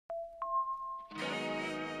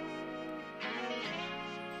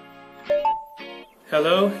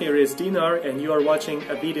Hello, here is Dinar and you are watching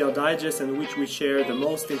a video digest in which we share the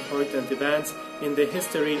most important events in the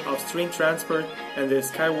history of string transport and the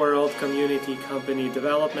SkyWorld community company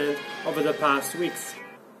development over the past weeks.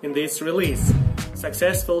 In this release,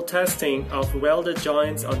 successful testing of welded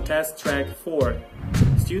joints on test track 4,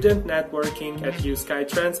 student networking at uSky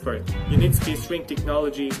Transport, Unitsky String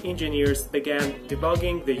Technologies engineers began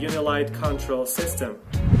debugging the Unilite control system.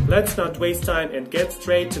 Let's not waste time and get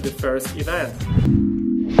straight to the first event.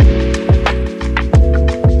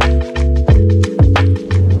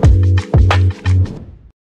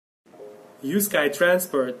 uSky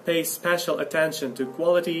Transport pays special attention to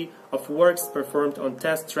quality of works performed on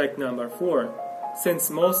test track number 4. Since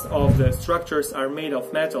most of the structures are made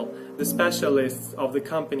of metal, the specialists of the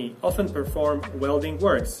company often perform welding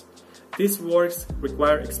works. These works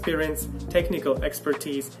require experience, technical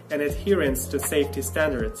expertise, and adherence to safety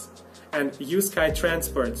standards. And uSky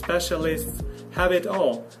Transport specialists have it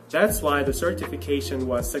all. That's why the certification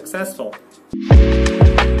was successful.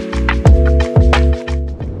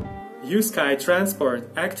 uSky Transport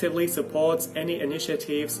actively supports any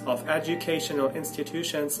initiatives of educational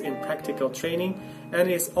institutions in practical training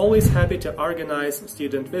and is always happy to organize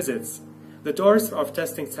student visits. The doors of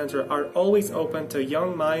testing center are always open to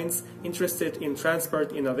young minds interested in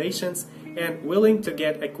transport innovations and willing to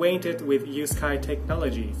get acquainted with uSky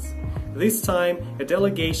technologies. This time, a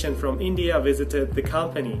delegation from India visited the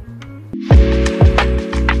company.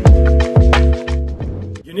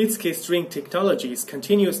 Unitsky String Technologies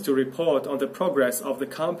continues to report on the progress of the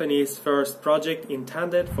company's first project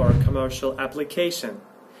intended for commercial application.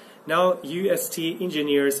 Now, UST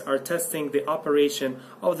engineers are testing the operation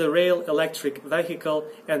of the rail electric vehicle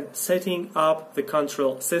and setting up the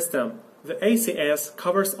control system. The ACS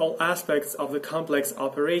covers all aspects of the complex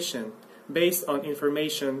operation. Based on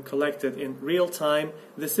information collected in real time,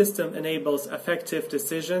 the system enables effective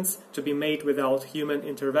decisions to be made without human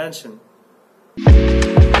intervention.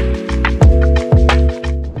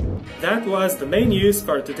 That was the main news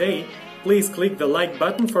for today. Please click the like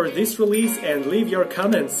button for this release and leave your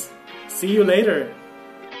comments. See you later!